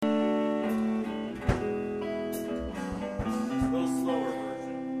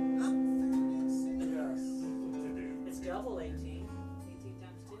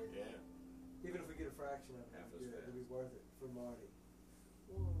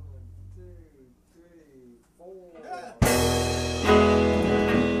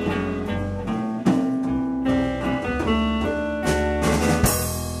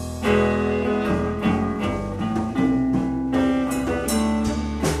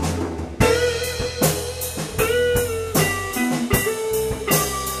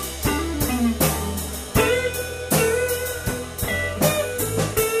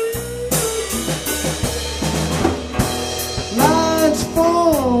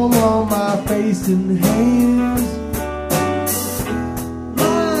wasting hands.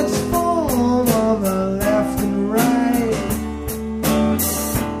 Lines form on the left and right.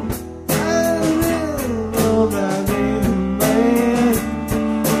 I really know that ain't a man.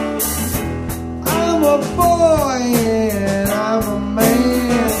 I'm a boy and I'm a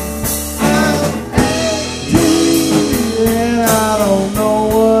man. I'm 18 and I don't know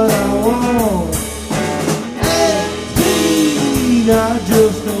what I want. 18, I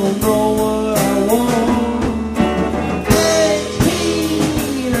just don't know what I want.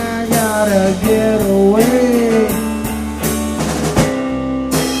 18, I gotta get away.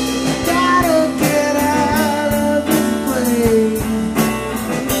 Gotta get out of this place.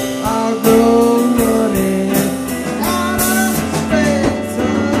 I'll go running out of space.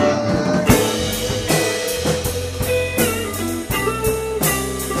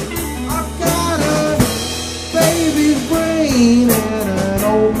 I've got a baby's brain and an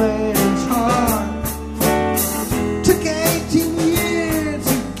old man's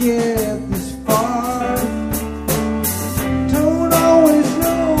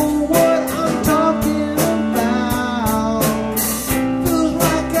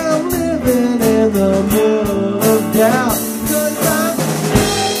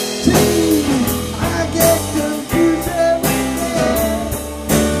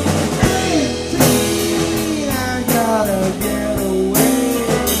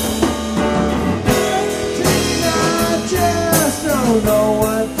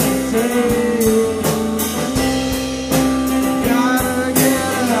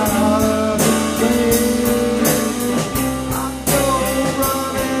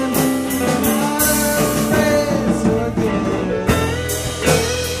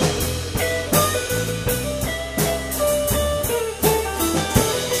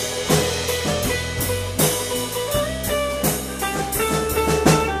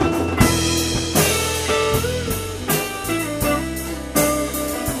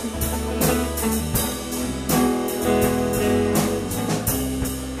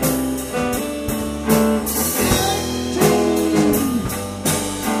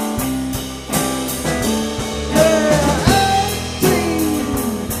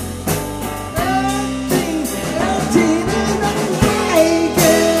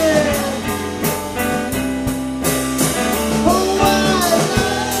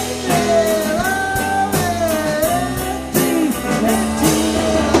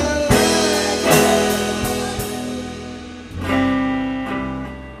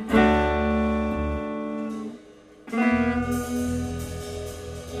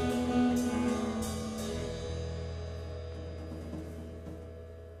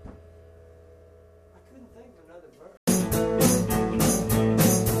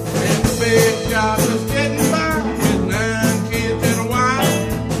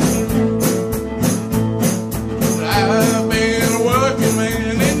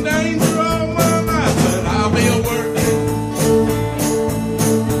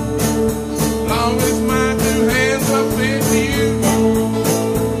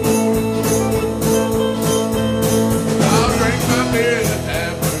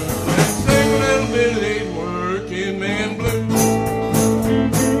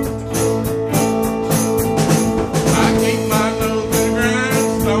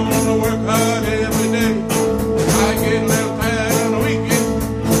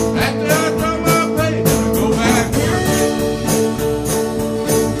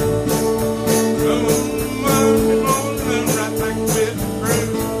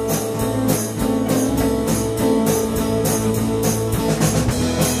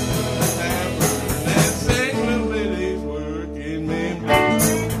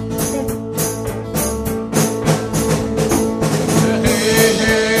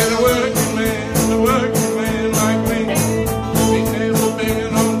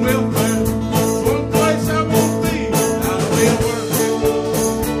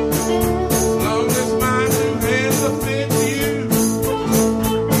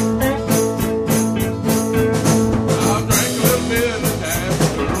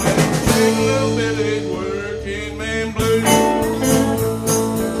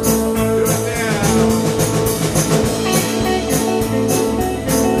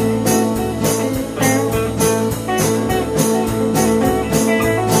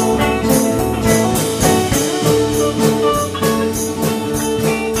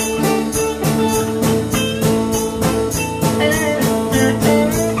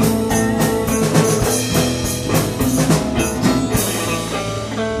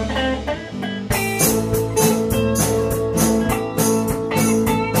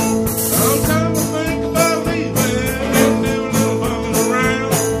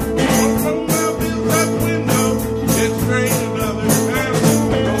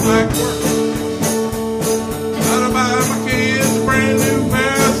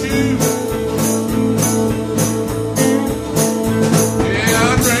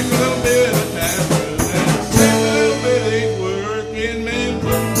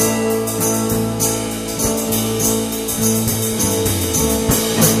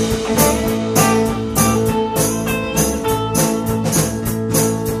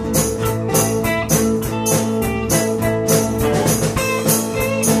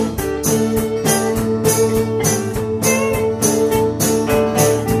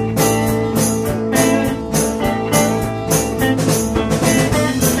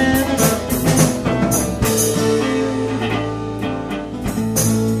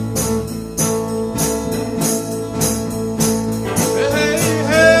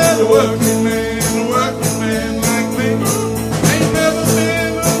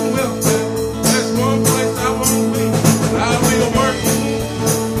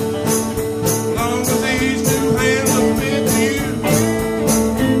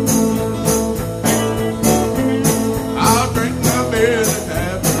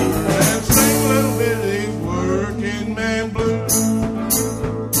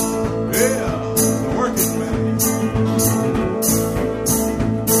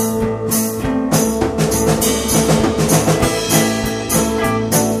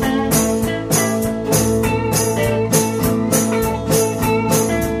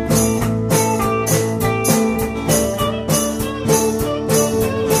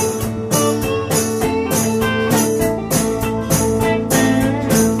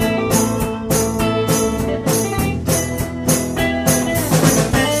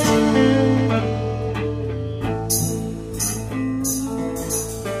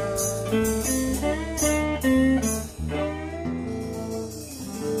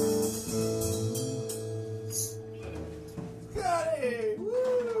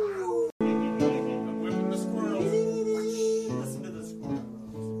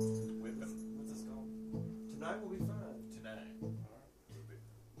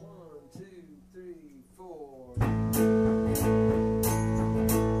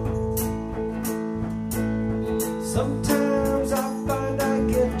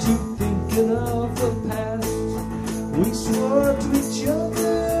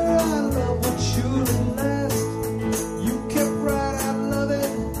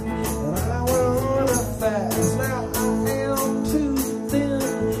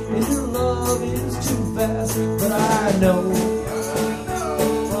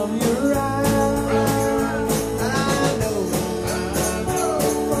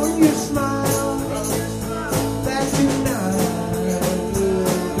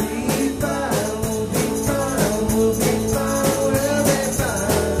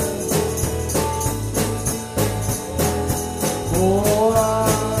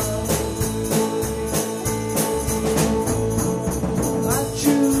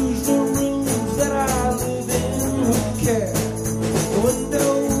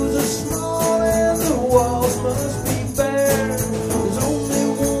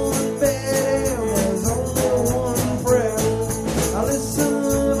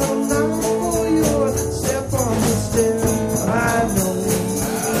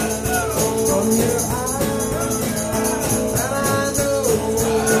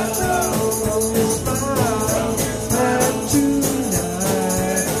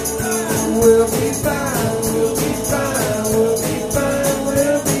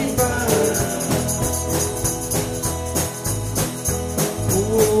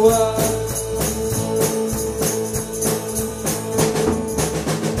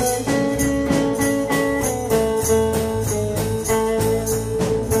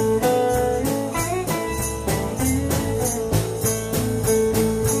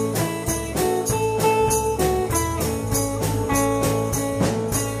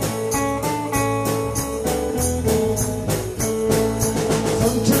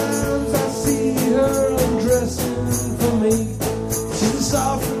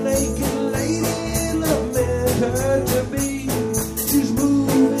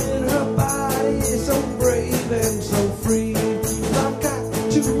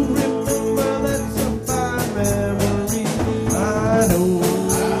to remember that's a fine memory. I know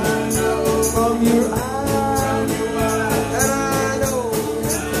from your eyes, and I know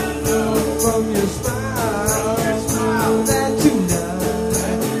from your smile that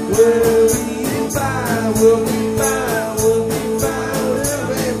tonight we'll be fine, we'll be fine, we'll be fine, we'll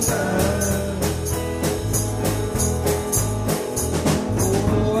be fine.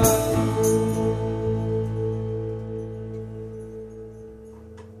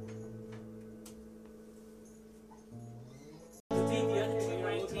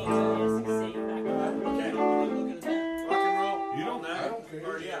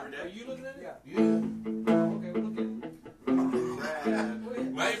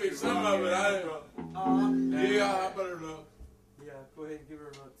 Maybe some of it I don't know. Yeah, I better look. Yeah, go ahead and give her a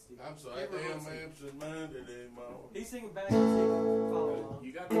look, Steve. I'm sorry, damn absent-minded anymore. He's singing back and singing follow along.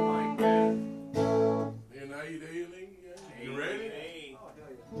 You got the mic, man. And how you doing? You ready? Hey. Oh,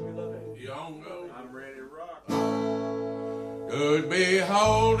 hell yeah. We love it. You on go? I'm ready to rock. Could be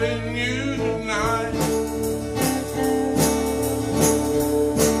holding you tonight.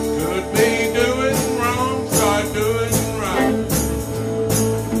 Could be doing wrong, start doing right.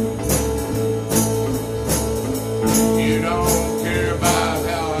 You don't care about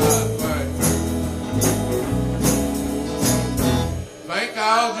how I think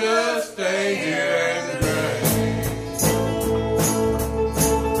I'll just stay here and drink.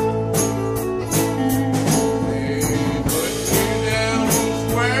 They put me down and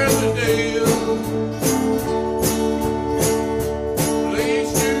square the deal. At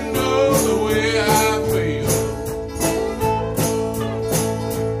least you know the way I feel.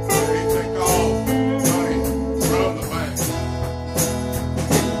 They take all money from the bank.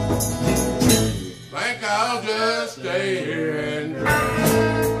 Think I'll just stay here and drink.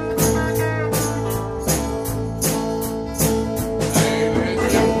 Hey,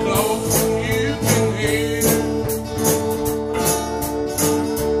 listen close and you can hear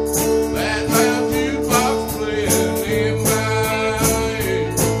that loud jukebox playing in my ear.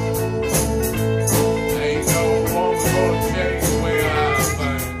 Ain't no woman gonna change the way I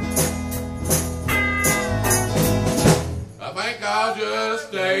think. I think I'll just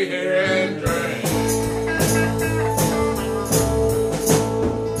stay here and drink.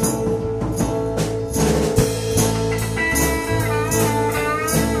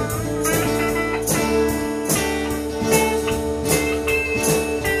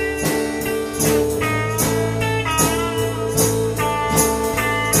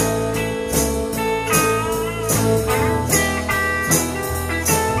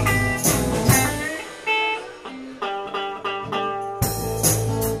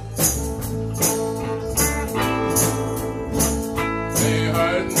 They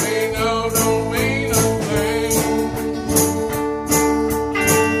hurt me, no, don't mean a thing.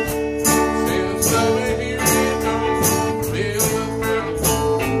 Since I'm here, it don't feel a thing.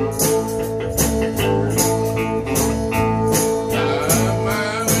 My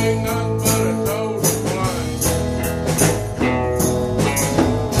mind ain't nothing but a total blank.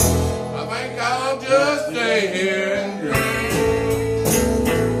 I think I'll just stay here and drink.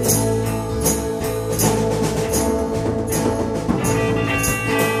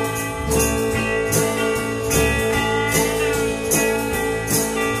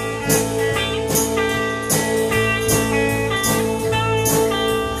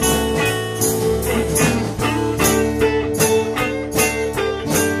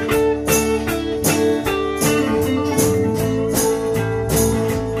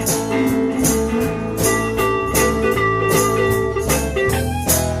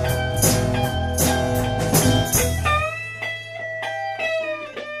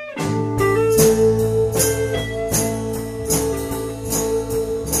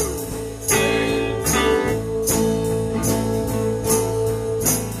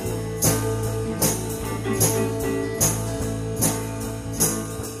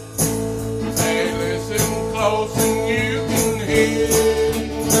 Hey, listen close and you can hear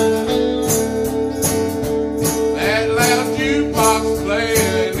that loud jukebox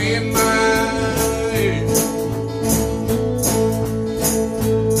playing in my ear.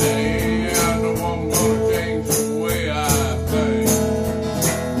 Ain't no one gonna change the way I think.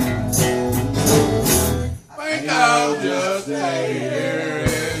 Think I'll just stay here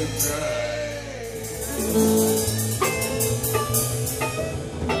and try.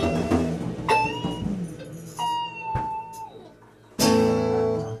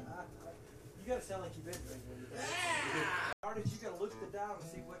 You gotta sound like you've been drinking. Artist, you gotta look at the dial and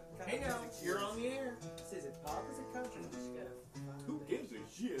see what kind Hey of now, music you're on the air. Is it pop? Is it country? You just gotta. Who gives a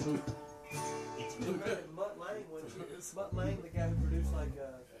shit? Mutt Lang, the guy who produced like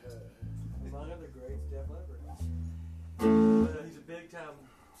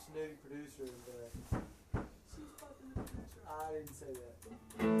new producer. She's fucking the producer. I didn't say that.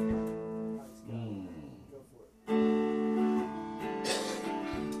 Alright, Scott, go for it.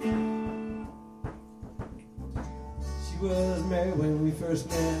 She was married when we first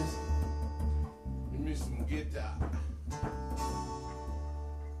met. Give me some guitar.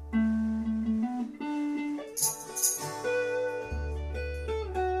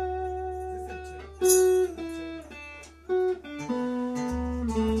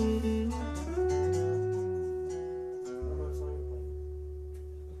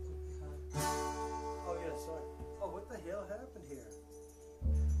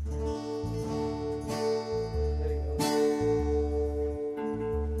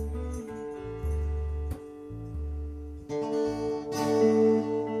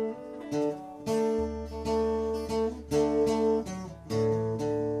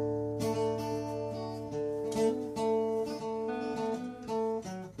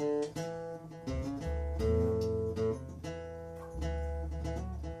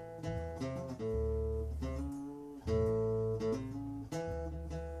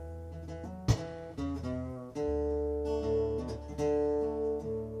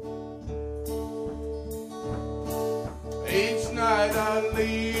 Each night I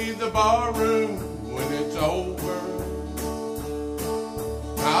leave the bar room when it's over,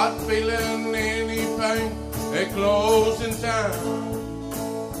 not feeling any pain at closing time.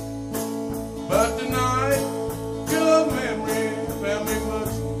 But tonight, your memory found me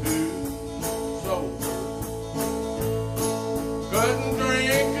much too sober. Couldn't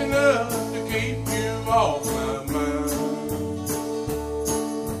drink enough to keep you off my mind.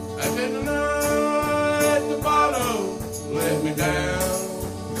 I said tonight the bottle let me down,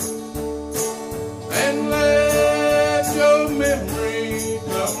 and let your memory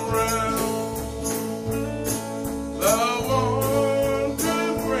come around. The one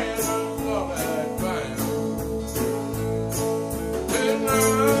true friend I thought I'd found.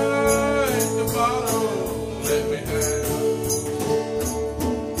 Tonight the bottle let me down.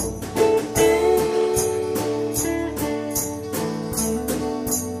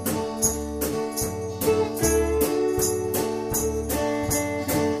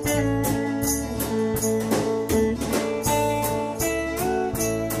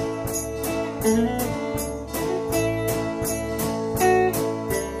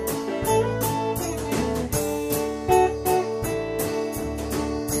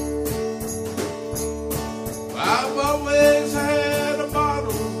 I've always had a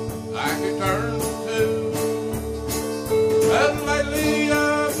bottle I could turn to, but lately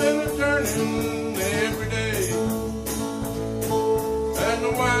I've been turning every day, and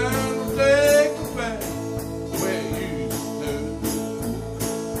the wine will take us back the way it used to.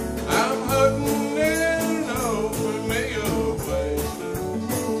 I'm hunting in no familiar way.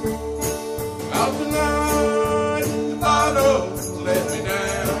 Out tonight, the bottle let me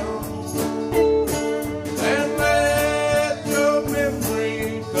down.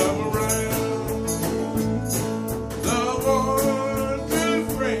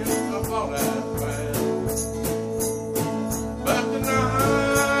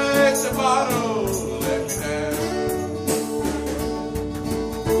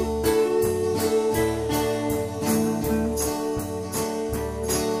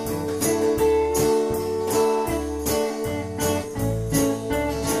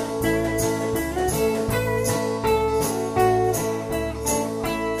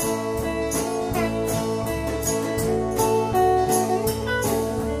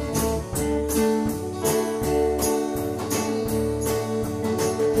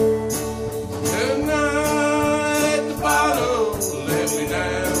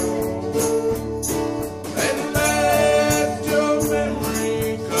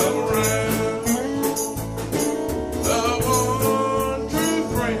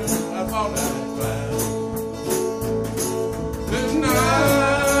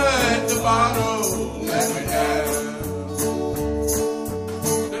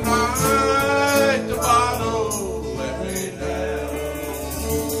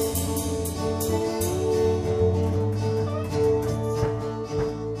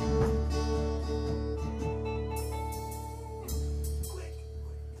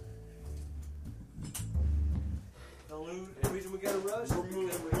 The reason we got to rush is We're moving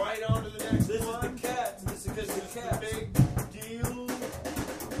because right on to the next this is one. the Cats. This is because This the is the Cats. big deal.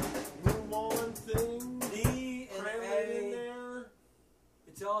 Move on thing. D and Cram it in A. there.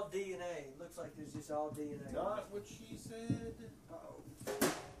 It's all D and A. It looks like there's just all D and A. Not what she said.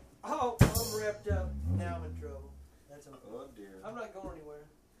 Oh, I'm wrapped up. Now I'm in trouble. That's okay. Oh dear. I'm not going anywhere.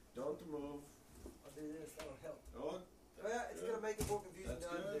 Don't move. I'll do this. That'll help. Oh, Well, it's going to make it more confusing that's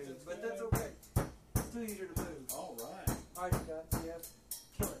to undo. good. little easier to move. All right. All right, Scott. Yeah.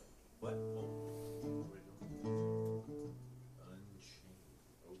 Kill it. What?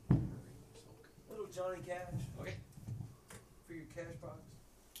 Unchained. Little Johnny Cash Okay. for your cash box.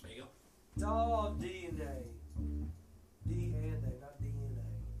 There you go. It's all DNA. D and A, not DNA.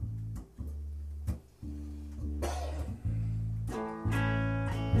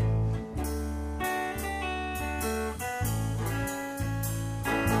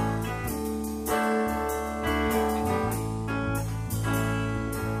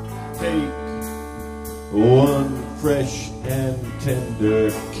 Take one fresh and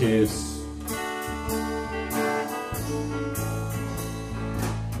tender kiss.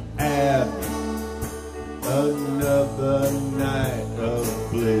 Add another night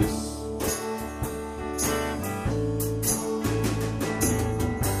of bliss.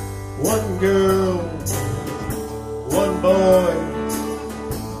 One girl, one boy,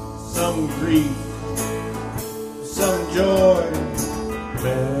 some grief, some joy.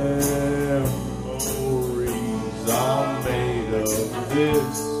 Memories are made of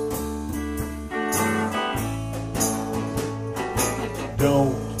this.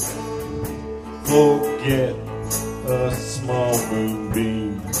 Don't forget a small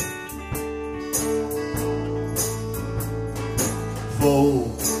moonbeam.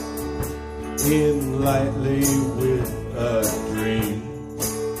 Fold in lightly with a dream.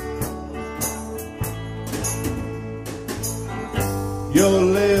 Your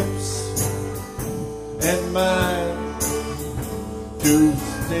lips and mine, 2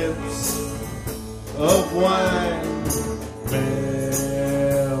 sips of wine.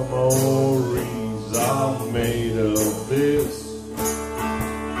 Memories are made of this.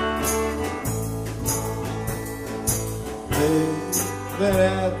 Then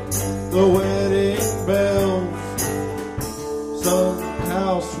at the wedding bells, some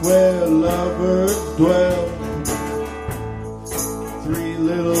house where lovers dwell. 3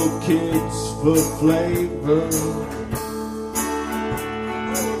 little kids for flavor.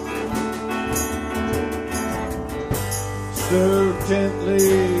 Serve gently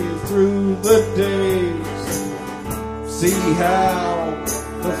through the days. See how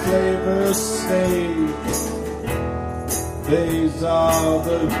the flavor stays. These are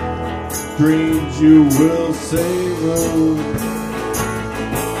the dreams you will savor.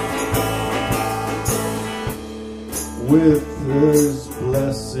 With His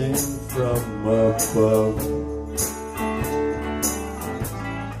blessing from above.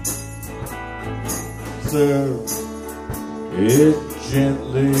 Serve it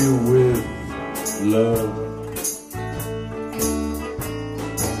gently with love.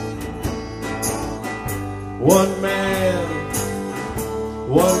 One man,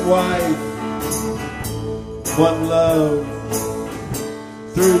 one wife, one love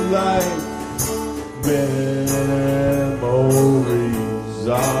through life. Memories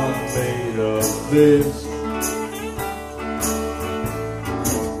are made of this.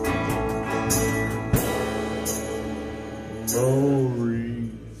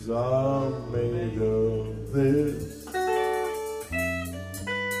 Memories are made of this.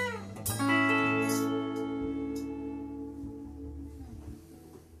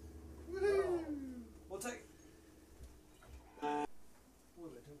 We'll take.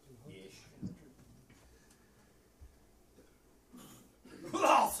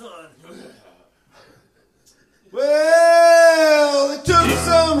 Oh, son. Well, they took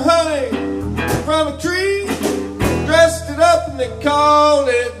some honey from a tree, dressed it up and they called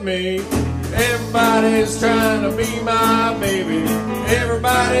it me. Everybody's trying to be my baby.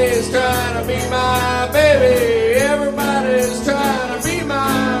 Everybody's trying to be my baby. Everybody's trying to be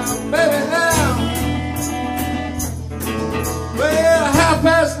my baby now. Well,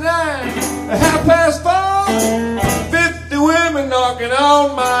 9:30, 50 women knocking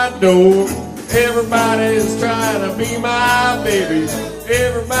on my door. Everybody's trying to be my baby.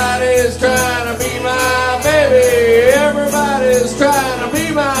 Everybody's trying to be my baby. Everybody's trying to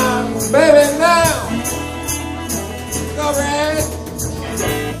be my baby now. Go, Brad.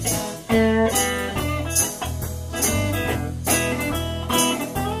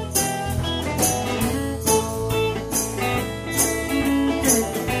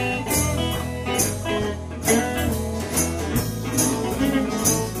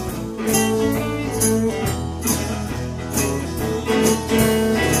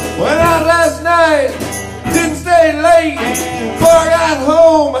 Went out last night, didn't stay late. Before I got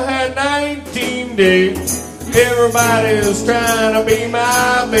home, I had 19 days. Everybody's trying to be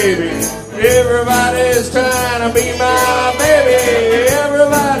my baby. Everybody's trying to be my baby.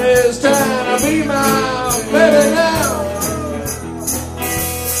 Everybody's trying to be my baby now.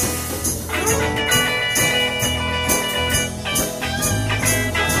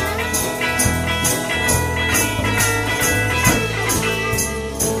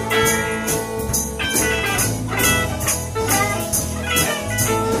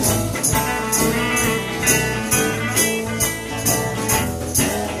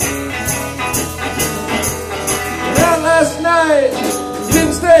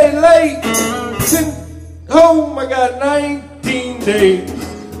 Since home I got 19 days.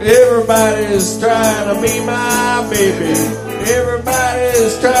 Everybody's trying to be my baby.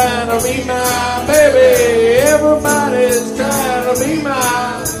 Everybody's trying to be my baby. Everybody's trying to be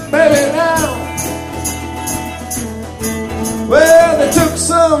my baby now. Well, they took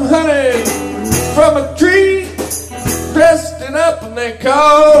some honey from a tree, dressed it up and they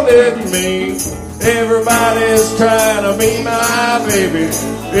called it me. Everybody's trying to be my baby.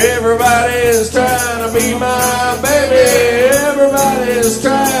 Everybody's trying to be my baby. Everybody's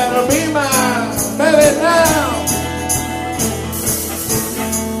trying to be my baby now.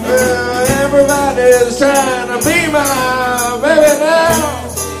 Well, everybody's trying to be my baby now.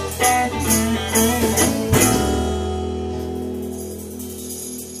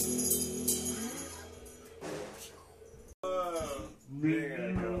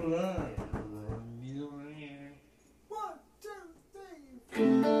 One, two, three.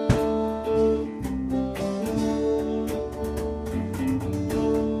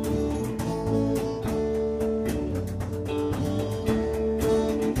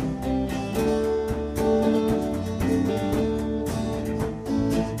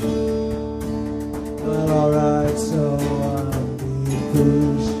 Well, alright, so I'm being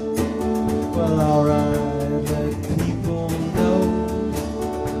foolish. Well, alright, let people know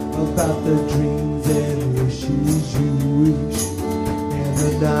about the dreams and wishes you wish in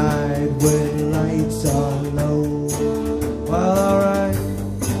the night when lights are low. Well, alright,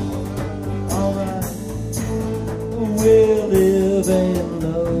 we'll live in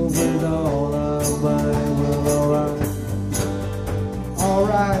love with all our might. Well,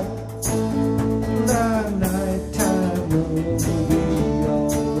 alright, night time will be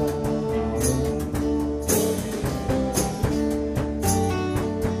alright.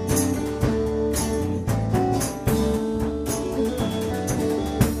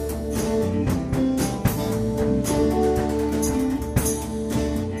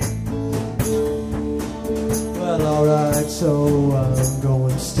 Well, alright, so I'm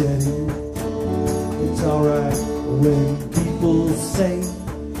going steady. It's alright when people say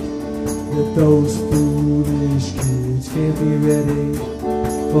that those foolish kids can't be ready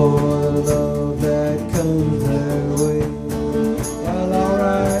for the love that comes their way. Well,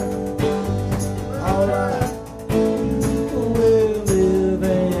 alright, we'll live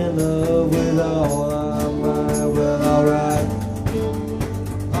in love with all our might. Well, alright,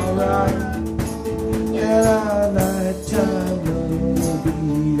 and our nighttime will be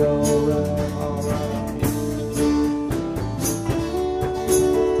alright.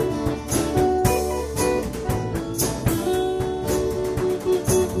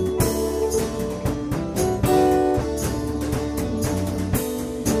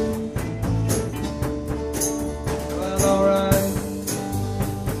 Well,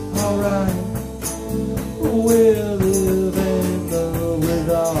 alright.